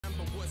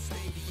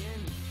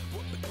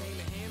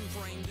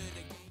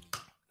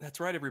That's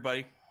right,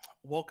 everybody.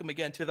 Welcome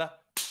again to the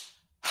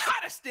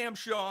hottest damn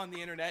show on the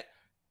internet,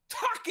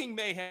 Talking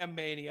Mayhem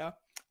Mania.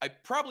 I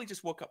probably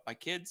just woke up my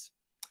kids.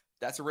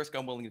 That's a risk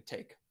I'm willing to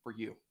take for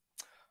you.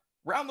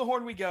 Round the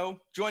horn we go.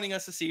 Joining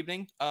us this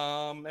evening,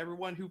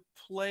 everyone who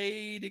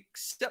played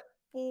except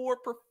for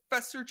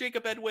Professor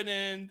Jacob Edwin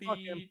and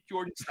the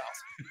Jordan Styles.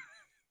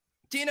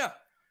 Tina,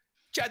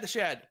 Chad the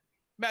Shad,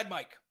 Mad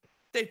Mike,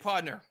 Dave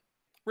Podner,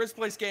 Riz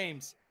Plays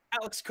Games,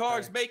 Alex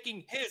Carr's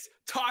making his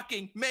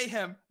Talking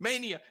Mayhem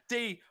Mania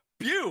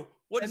debut.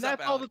 What is up,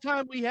 that's all the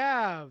time we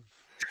have.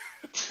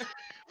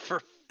 All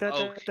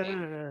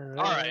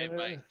right,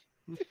 Mike.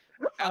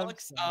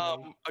 Alex, a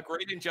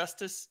great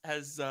injustice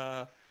has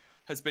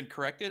been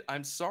corrected.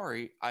 I'm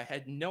sorry. I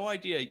had no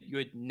idea you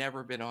had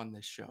never been on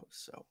this show,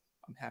 so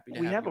I'm happy to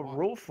have you on. We have a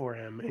role for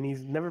him, and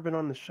he's never been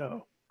on the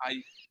show.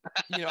 I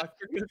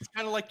figured it's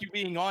kind of like you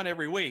being on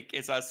every week.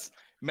 It's us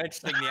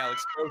mentioning the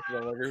Alex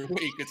Carr every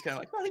week. It's kind of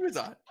like, well, he was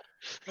on.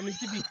 I mean,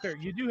 to be fair,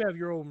 you do have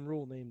your own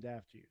rule named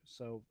after you,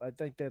 so I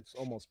think that's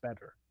almost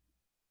better.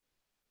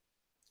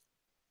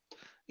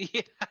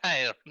 Yeah,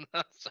 I don't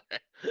know.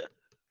 Sorry.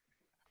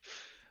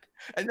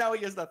 And now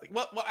he has nothing.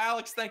 Well,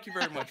 Alex, thank you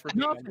very much for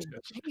being on the show.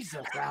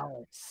 Jesus,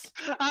 Alex.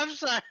 I'm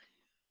sorry.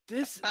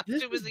 This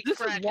is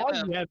why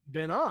you haven't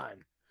been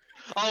on.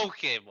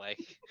 Okay,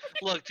 Mike.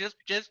 Look, just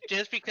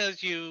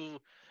because you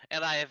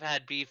and I have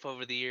had beef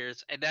over the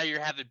years, and now you're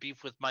having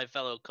beef with my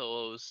fellow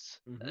co-hosts,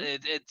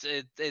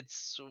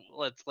 it's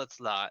let's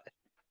not.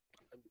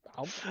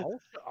 I'll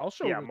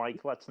show. Yeah,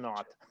 Mike, let's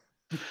not.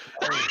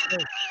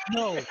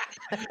 No,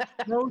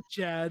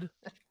 Chad.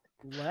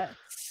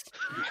 Let's.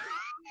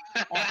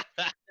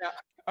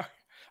 All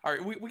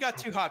right, we got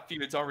two hot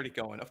feuds already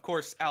going. Of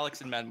course,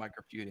 Alex and Mad Mike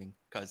are feuding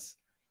because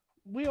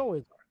we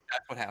always are.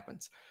 That's what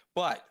happens.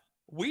 But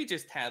we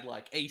just had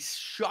like a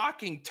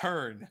shocking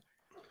turn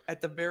at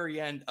the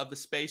very end of the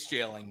space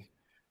jailing.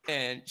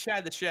 And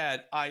Chad the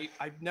Shad,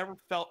 I've never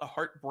felt a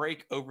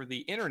heartbreak over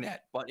the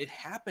internet, but it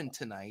happened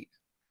tonight.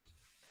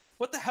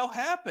 What the hell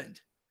happened?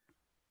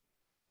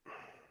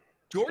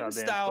 Jordan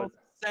Styles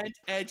sent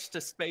Edge to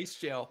space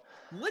jail,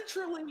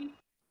 literally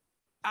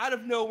out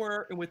of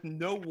nowhere and with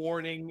no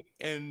warning,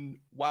 and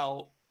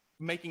while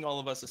making all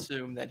of us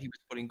assume that he was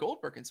putting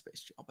Goldberg in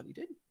space jail, but he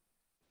didn't.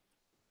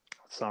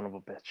 Son of a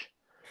bitch.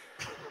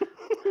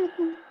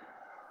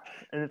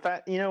 And in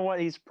fact, you know what?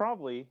 He's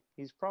probably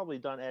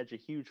done Edge a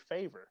huge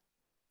favor,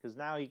 because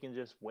now he can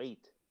just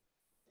wait.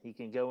 He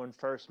can go in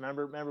first.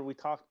 Remember we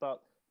talked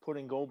about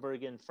putting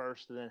Goldberg in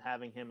first and then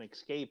having him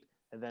escape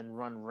and then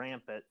run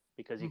rampant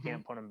because you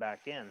can't put him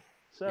back in.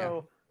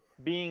 So,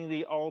 being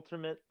the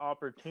ultimate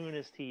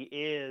opportunist he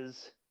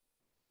is,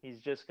 he's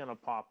just going to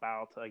pop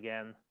out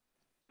again,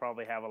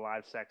 probably have a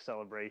live sex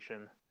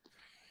celebration,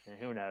 and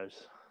who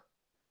knows,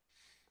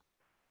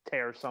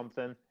 tear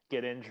something,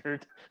 get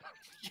injured.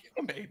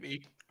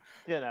 Maybe.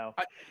 You know.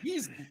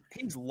 He's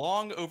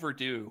long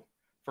overdue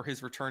for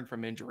his return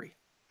from injury.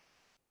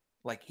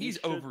 Like, he's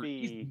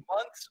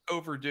months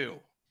overdue.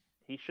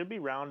 He should be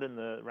rounding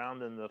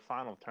the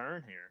final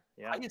turn here.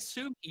 Yeah. I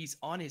assume he's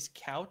on his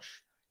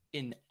couch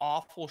in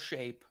awful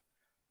shape,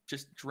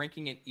 just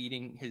drinking and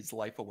eating his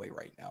life away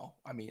right now.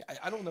 I mean,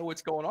 I don't know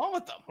what's going on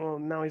with him. Well,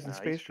 now he's in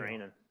space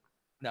training.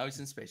 Now he's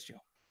in space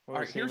jail. All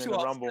right, here's who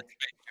else is in space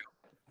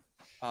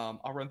jail.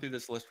 I'll run through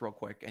this list real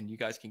quick, and you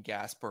guys can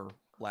gasp or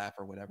laugh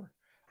or whatever.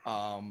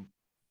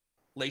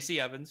 Lacey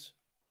Evans.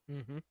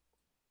 Mm-hmm.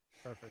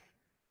 Perfect.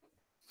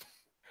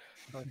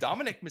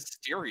 Dominic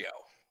Mysterio.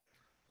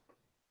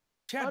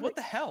 Chad, what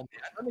the hell,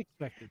 man?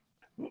 Unexpected.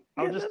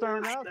 I was just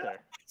throwing it out there.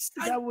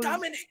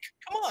 Dominic,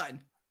 come on.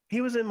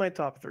 He was in my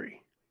top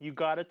 3. You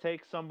got to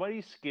take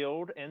somebody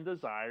skilled and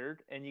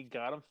desired, and you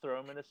got to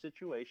throw them in a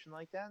situation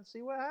like that and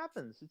see what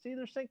happens. It's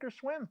either sink or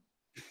swim.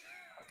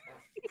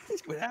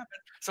 What happened?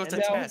 So it's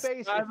and a test.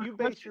 If you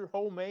base your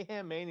whole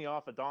Mayhem Mania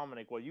off of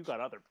Dominic, well, you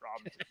got other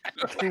problems.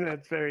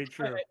 That's very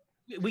true.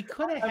 We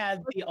could have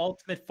had the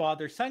ultimate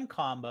father-son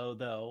combo,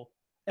 though,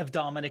 of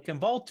Dominic and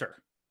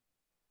Walter.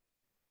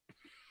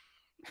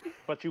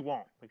 But you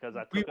won't, because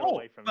I took it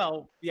away from you.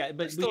 Well, yeah,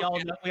 but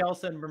we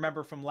also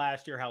remember from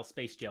last year how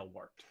Space Jail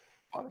worked.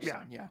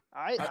 Yeah.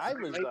 I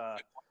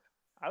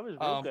was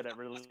real good at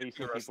releasing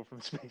people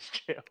from Space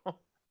Jail.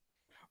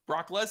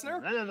 Brock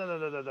Lesnar? No.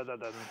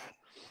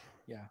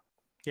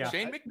 Yeah.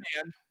 Shane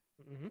McMahon.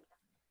 Mm-hmm.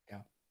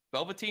 Yeah.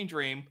 Velveteen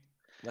Dream.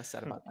 Less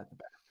said about that, the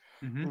better.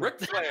 Mm-hmm. Ric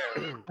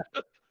Flair.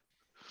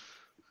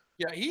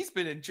 Yeah, he's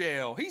been in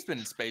jail. He's been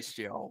in space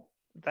jail.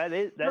 That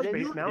is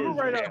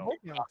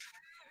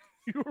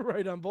You were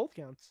right on both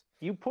counts.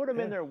 You put him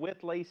in there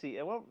with Lacey.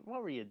 What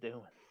were you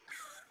doing?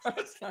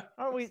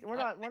 We're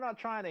not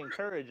trying to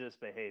encourage this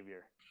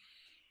behavior.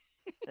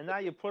 And now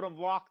you put them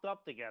locked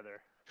up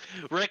together.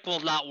 Rick will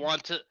not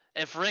want to.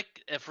 If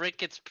Rick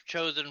gets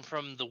chosen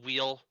from the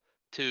wheel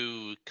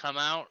to come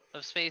out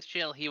of space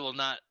jail, he will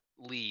not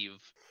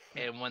leave.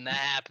 And when that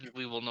happens,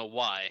 we will know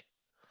why.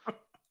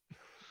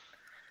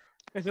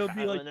 And he'll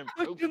be like, the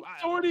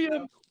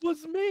consortium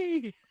was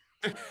me.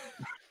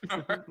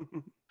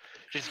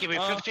 Just give me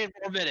 15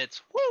 more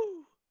minutes.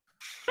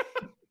 Woo!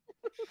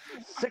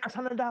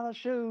 $600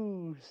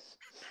 shoes.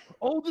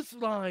 Oldest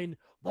line,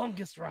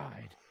 longest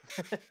ride.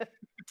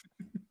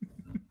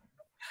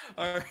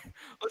 All right,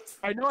 let's.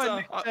 I know I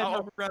let's, mixed that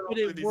up, run but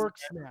through it these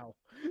works now.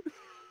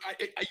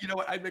 you know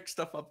what? I mixed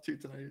stuff up too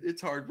tonight.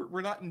 It's hard.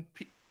 We're not in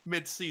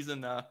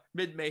mid-season,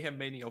 mid-Mayhem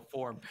Mania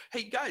form.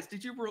 Hey guys,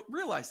 did you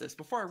realize this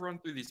before I run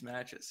through these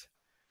matches?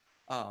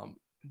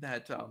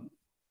 That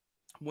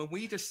when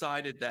we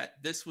decided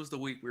that this was the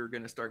week we were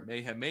going to start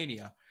Mayhem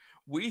Mania,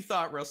 we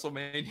thought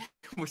WrestleMania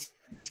was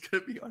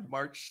going to be on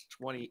March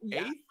 28th.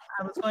 Yeah,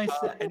 I was going to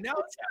say, And now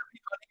it's going to be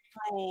on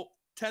April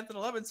 10th and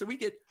 11th. So we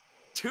get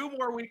 2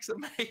 more weeks of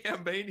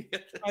Mayhem Mania.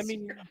 I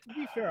mean, to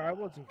be fair, I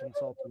wasn't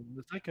consulting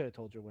this. I could have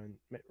told you when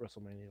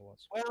WrestleMania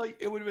was. Well,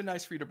 it would have been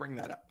nice for you to bring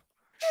that up.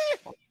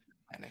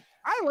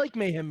 I like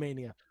Mayhem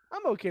Mania.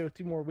 I'm okay with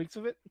 2 more weeks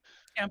of it.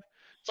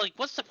 It's like,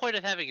 what's the point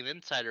of having an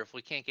insider if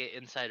we can't get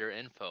insider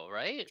info,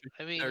 right?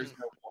 I mean, There's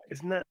no point.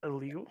 Isn't that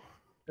illegal?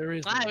 There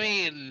is. I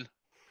mean,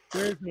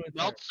 there is no insider.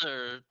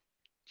 Meltzer,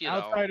 you know.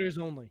 Outsiders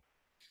only.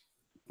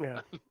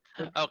 Yeah.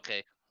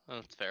 Okay,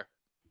 that's fair.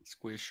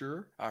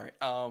 Squisher. All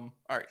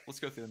right.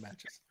 Let's go through the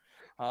matches.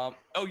 Oh,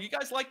 you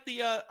guys like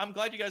the? I'm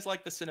glad you guys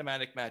like the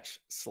cinematic match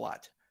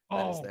slot.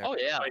 That is there. Oh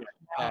yeah.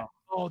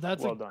 Oh,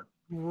 that's Well a done.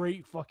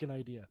 great fucking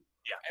idea.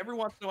 Yeah. Every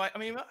once in a while, I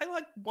mean, I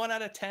like 1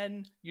 out of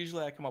 10.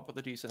 Usually, I come up with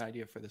a decent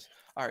idea for this.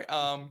 All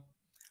right.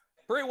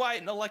 Bray Wyatt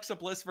and Alexa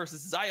Bliss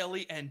versus Xia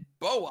Li and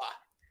Boa.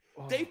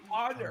 Oh, Dave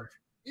Potter.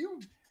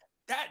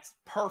 That's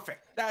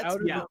perfect. That's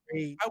out of yeah. the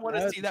gate, I want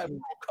to that's see that great.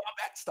 Mortal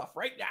Kombat stuff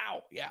right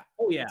now. Yeah.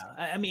 oh yeah,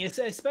 I mean, it's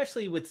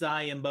especially with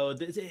Xia and Bo,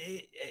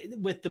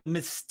 with the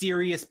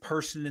mysterious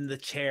person in the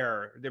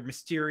chair, the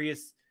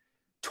mysterious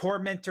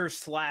tormentor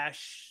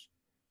slash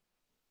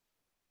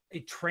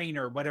a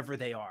trainer, whatever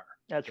they are.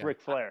 That's Yeah.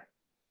 Ric Flair.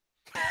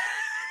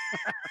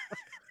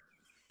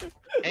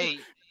 Hey,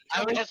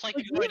 I would just like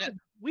to point out.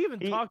 We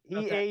haven't He talked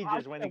about that.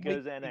 ages when he can't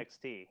wait goes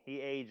to- NXT.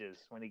 He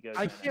ages when he goes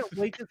I NXT. can't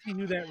wait to see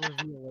who that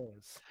reveal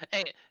is.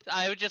 Hey,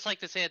 I would just like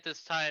to say at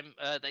this time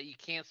that you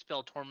can't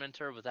spell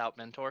tormentor without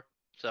mentor.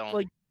 So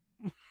Like-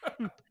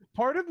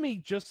 Part of me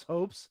just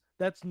hopes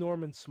that's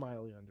Norman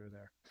Smiley under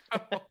there.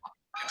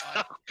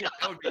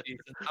 That would be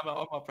decent. I'm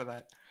up for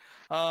that.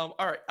 All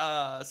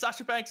right.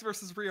 Sasha Banks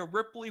versus Rhea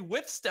Ripley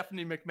with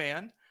Stephanie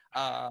McMahon.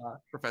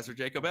 Professor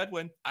Jacob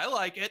Edwin. I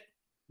like it.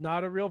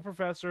 Not a real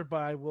professor,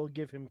 but I will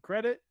give him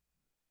credit.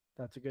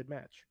 That's a good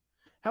match.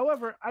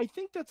 However, I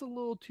think that's a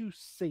little too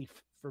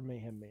safe for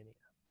Mayhem Mania.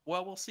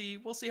 Well, we'll see.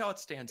 We'll see how it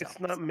stands It's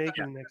out. not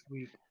making next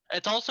week.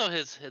 it's also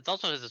his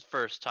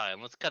first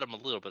time. Let's cut him a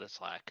little bit of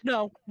slack.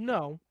 No.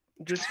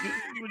 We're just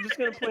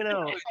gonna point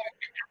out. No,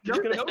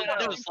 Just gonna no, point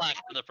No out. slack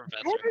for the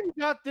professor. Jordan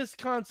got this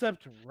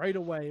concept right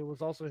away. It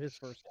was also his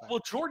first time. Well,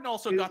 Jordan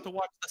also got to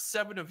watch the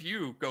 7 of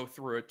you go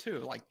through it too.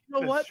 Like, you know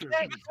That's what? true.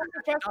 That's what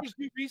professors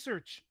do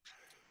research.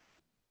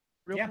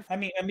 Real Yeah, I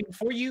mean,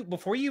 before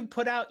you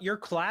put out your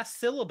class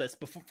syllabus,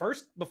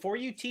 before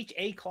you teach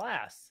a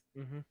class,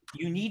 Mhm.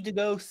 you need to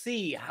go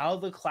see how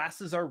the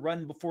classes are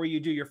run before you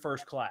do your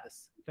first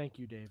class. Thank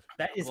you, Dave.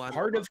 That is Glad-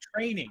 part of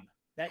training.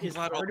 That I'm is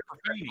glad all part the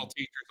of training. professional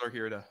teachers are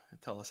here to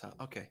tell us how.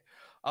 Okay.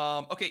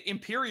 Okay.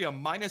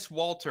 Imperium minus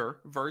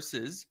Walter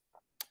versus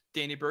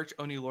Danny Burch,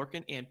 Oni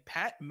Lorcan, and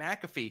Pat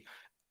McAfee.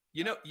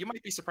 You know, you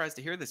might be surprised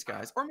to hear this,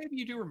 guys, or maybe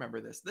you do remember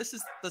this. This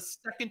is the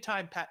second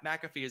time Pat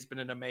McAfee has been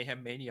in a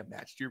Mayhem Mania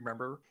match. Do you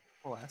remember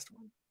the last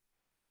one?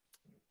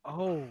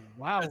 Oh,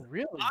 wow,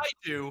 really? I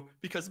do,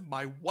 because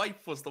my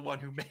wife was the one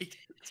who made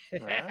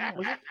it.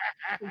 Wow.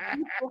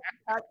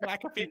 Pat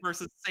McAfee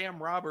versus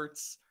Sam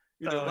Roberts.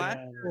 Either Oh, last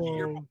yeah. year or the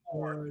year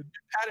before.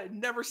 Pat had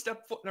never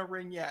stepped foot in a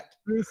ring yet.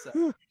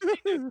 So,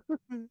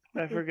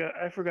 I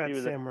forgot He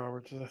was Sam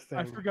Roberts was a thing.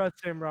 I forgot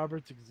Sam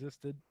Roberts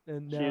existed,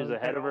 and She now was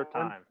ahead of her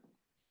time.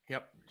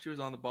 yep, she was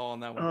on the ball on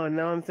that one. Oh,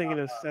 now I'm thinking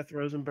of Seth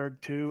Rosenberg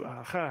too.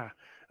 Aha.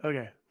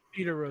 Okay.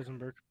 Peter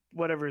Rosenberg.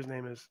 Whatever his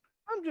name is.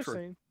 I'm just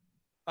True.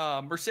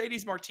 saying.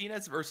 Mercedes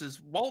Martinez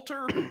versus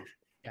Walter.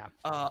 Yeah.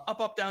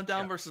 Up,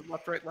 down, versus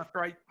left, right.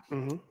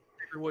 Mm-hmm. Xavier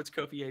Woods,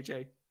 Kofi,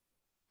 AJ,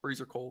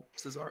 Freezer, Cole,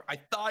 Cesaro. I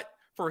thought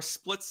for a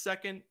split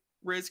second,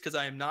 Riz, because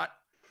I am not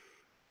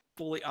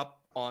fully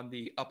up on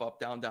the up,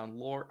 down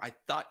lore. I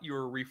thought you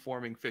were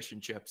reforming Fish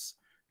and Chips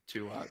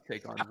to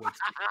take on Woods,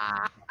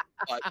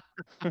 but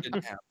it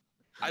didn't happen.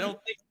 I don't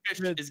think Fish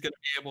is going to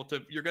be able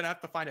to. You're going to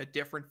have to find a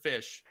different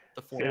Fish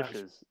to form. Yeah. Fish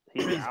is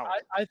he's out.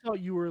 I thought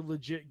you were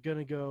legit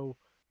gonna go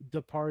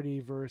the party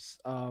versus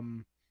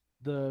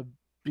the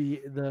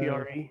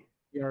PRE.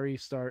 BRE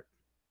start.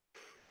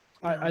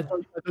 I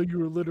thought you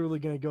were literally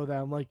gonna go that.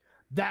 I'm like,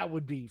 that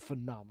would be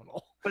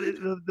phenomenal. But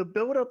the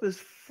build up is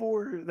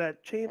for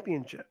that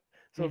championship.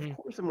 So Mhm. of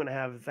course I'm gonna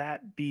have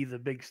that be the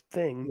big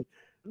thing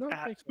No, it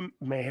at makes sense.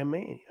 Mayhem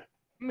Mania.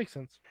 Makes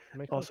sense.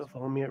 Makes Also sense.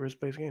 follow me at Risk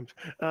Based Games.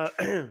 No,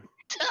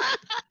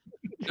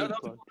 Peak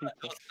plug, peak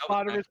plug. A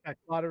lot of respect.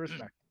 A lot of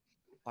respect.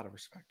 A lot of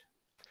respect.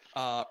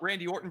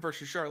 Randy Orton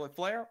versus Charlotte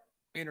Flair.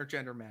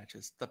 Intergender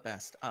matches, the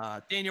best.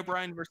 Daniel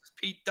Bryan versus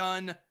Pete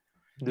Dunne.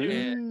 Dude,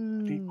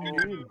 And Pete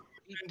Dunne.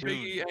 Big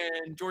E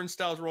and Jordan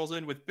Styles rolls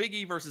in with Big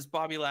E versus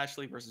Bobby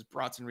Lashley versus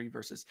Bronson Reed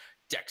versus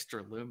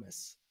Dexter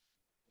Lumis.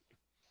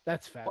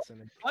 That's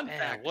fascinating. Fun Man,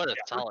 fact: what a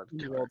solid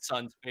world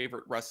son's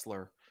favorite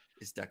wrestler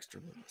is Dexter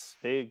Lumis.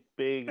 Big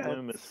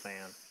Loomis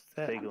fan.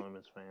 Big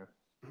Loomis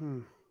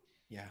fan.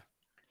 Yeah.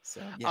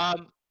 So yeah,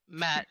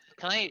 Matt,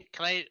 can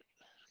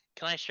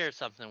I share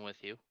something with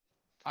you?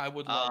 I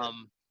would love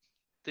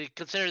it.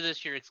 Consider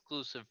this your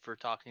exclusive for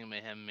Talking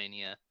Mayhem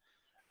Mania,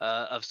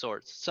 of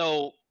sorts.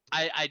 So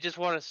I just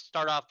want to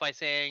start off by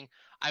saying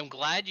I'm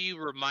glad you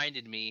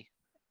reminded me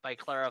by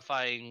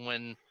clarifying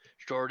when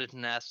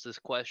Jordan asked this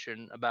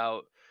question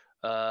about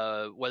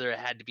whether it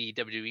had to be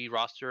WWE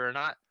roster or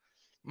not.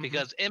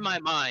 Because in my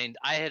mind,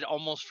 I had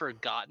almost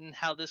forgotten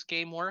how this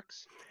game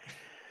works.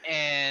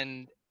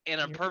 And in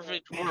a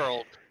perfect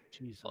world,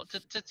 well,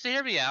 just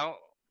hear me out.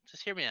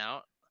 Just hear me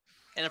out.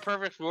 In a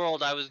perfect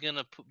world, I was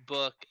gonna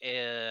book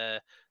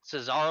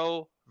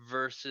Cesaro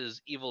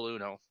versus Evil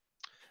Uno,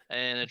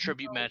 and a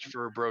tribute match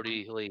for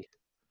Brody Lee.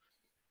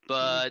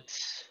 But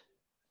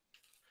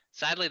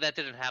sadly, that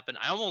didn't happen.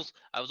 I was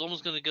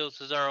almost gonna go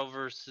Cesaro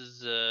versus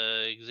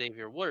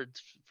Xavier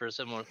Woods for a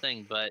similar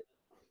thing, but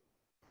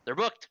they're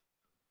booked.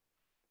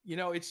 You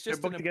know, it's They're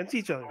just booked against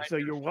each other, so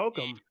you're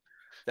welcome.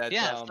 That,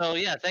 Yeah. So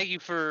yeah, thank you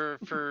for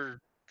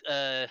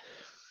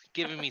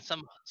giving me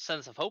some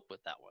sense of hope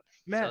with that one.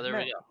 Matt, so there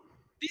we go.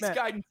 these Matt.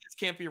 guidances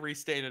can't be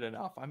restated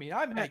enough. I mean,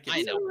 I'm making.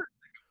 I know.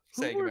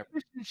 Who were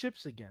fishing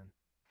ships again?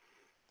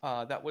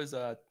 That was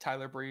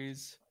Tyler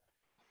Breeze,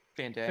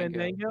 Fandango.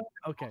 Fandango?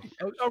 Okay.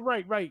 Oh,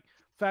 right.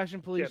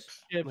 Fashion Police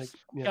ships. Like,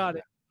 yeah.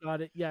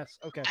 Got it. Yes.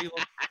 Okay. They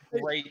look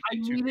great. I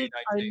in needed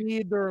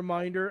 2K19. the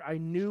reminder. I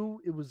knew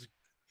it was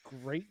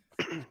great.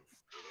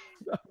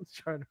 I was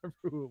trying to remember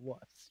who it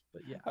was,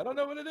 but yeah. I don't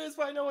know what it is,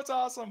 but I know it's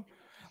awesome.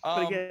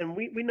 But again,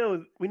 we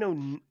know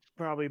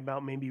probably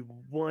about maybe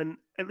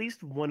at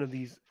least one of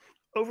these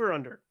over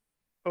under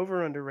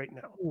right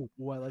now. Oh,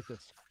 I like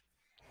this.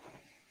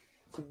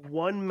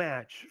 One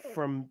match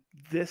from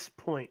this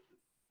point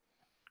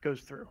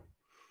goes through.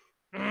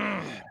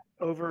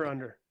 Over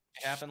under.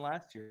 It happened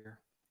last year.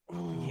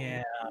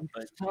 Yeah,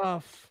 but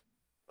Tough.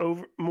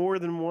 Over more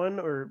than one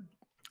or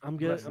I'm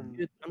good. less I'm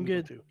than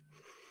good. two?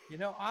 You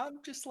know, I'm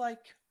just like,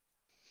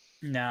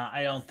 no,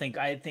 I don't think.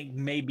 I think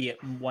maybe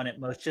it one at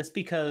most, just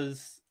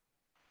because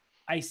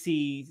I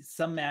see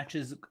some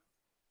matches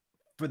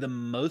for the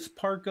most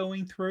part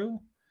going through,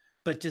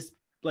 but just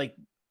like,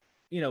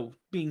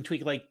 being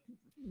tweaked, like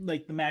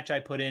the match I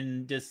put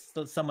in, just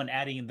someone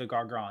adding the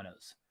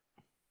Garganos.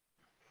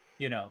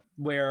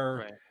 Where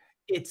Right.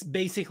 it's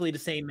basically the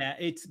same match.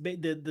 It's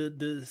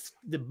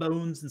the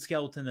bones and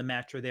skeleton of the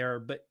match are there,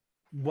 but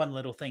one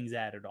little thing's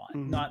added on,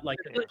 Mhm. not like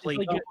a complete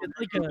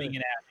moving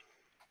and adding.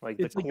 Like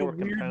It's the like a core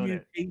weird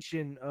component.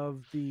 mutation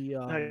of the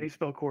How do you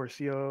spell core?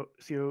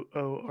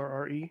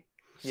 COORRE?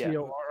 Yeah.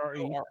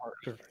 CORRE.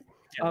 Perfect.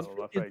 Oh,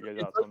 that's right, you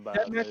got some bad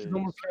That match is news.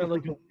 almost kind of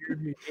like a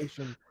weird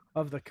mutation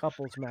of the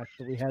couples match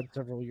that we had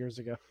several years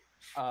ago.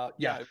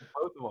 yeah,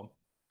 both of them.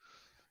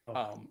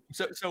 Oh.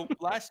 So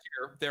last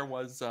year there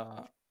was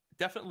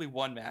definitely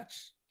one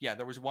match. Yeah,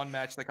 there was one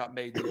match that got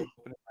made in the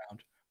opening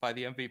round by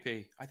the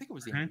MVP. I think it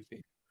was the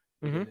MVP.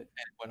 who did it, and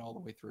it went all the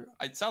way through.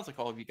 It sounds like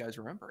all of you guys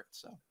remember it,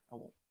 so I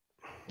won't.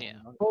 Yeah.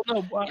 Well,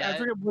 no, Yeah, I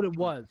forget what it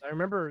was. I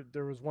remember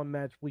there was one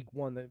match week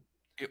one that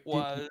It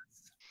was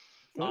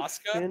Asuka,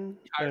 Finn?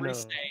 No, Kairi no.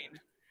 Sane,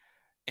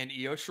 and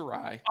Io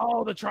Shirai.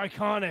 oh, the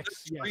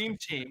Triconics. The Dream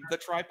Team, the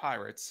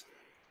Tri-Pirates,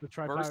 The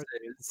Triconics.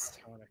 versus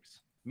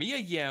Mia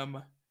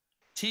Yim,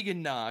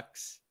 Tegan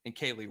Knox, and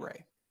Kaylee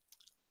Ray.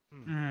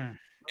 Mm.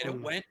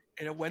 And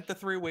it went the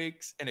 3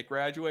 weeks, and it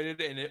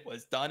graduated, and it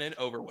was done and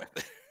over with.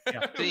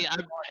 See,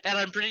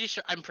 I'm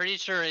pretty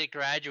sure it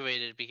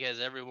graduated because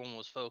everyone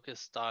was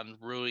focused on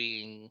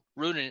ruining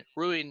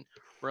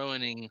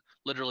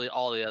literally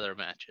all the other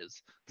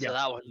matches. So Yeah.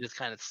 that one just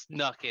kind of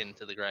snuck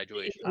into the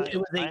graduation. It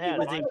was I had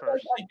my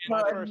first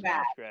Matt,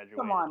 match graduated.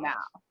 come on now.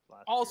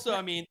 last Also,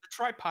 I mean, the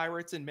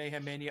Tri-Pirates and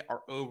Mayhem Mania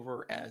are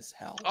over as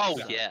hell. Oh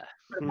So, yeah.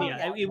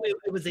 Yeah,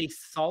 it was a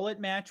solid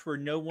match where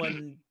no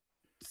one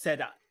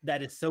said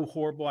that is so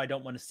horrible, I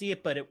don't want to see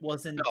it, but it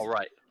wasn't Oh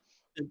right.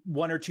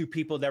 one or two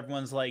people that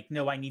everyone's like,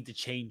 no, I need to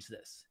change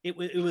this. It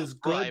was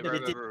good, Right, but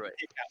right, it didn't. right.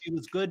 It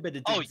was good, but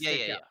it Oh didn't. yeah,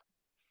 stick yeah. out.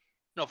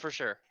 No, for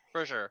sure.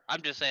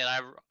 I'm just saying,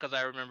 because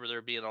I remember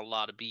there being a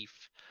lot of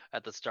beef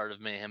at the start of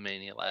Mayhem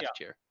Mania last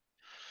year.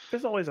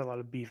 There's always a lot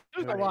of beef.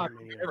 There's a in lot.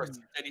 Mayhem Mania. There was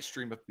a steady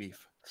stream of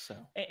beef. So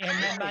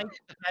And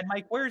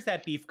Mike, where's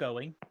that beef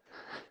going?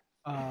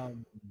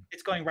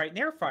 It's going right in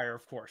the air fryer,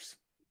 of course.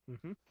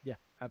 Yeah,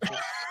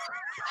 absolutely.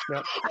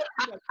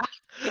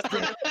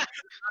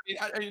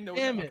 I didn't know.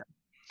 Damn it.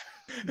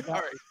 All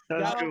right. That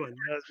was a good one.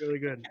 That was really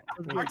good.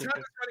 Our time is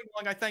running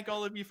long. I thank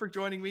all of you for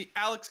joining me.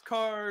 Alex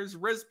Cars,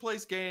 Riz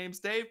Plays Games,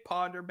 Dave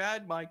Ponder,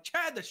 Mad Mike,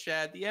 Chad the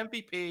Shad, the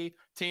MVP,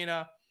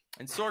 Tina,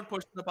 and Sorg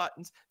pushing the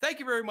buttons. Thank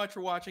you very much for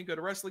watching. Go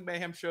to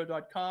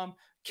WrestlingMayhemShow.com.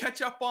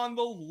 Catch up on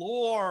the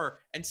lore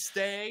and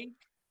stay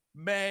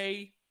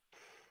Mayhemmy.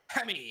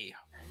 Remember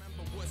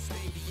what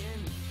stayed the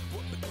end,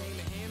 what became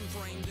the hand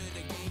frame to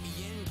the game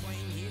he in,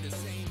 playing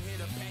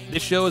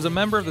This show is a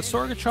member of the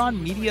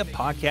Sorgatron Media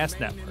Podcast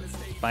Network.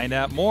 Find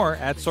out more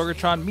at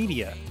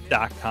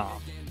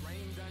sorgatronmedia.com.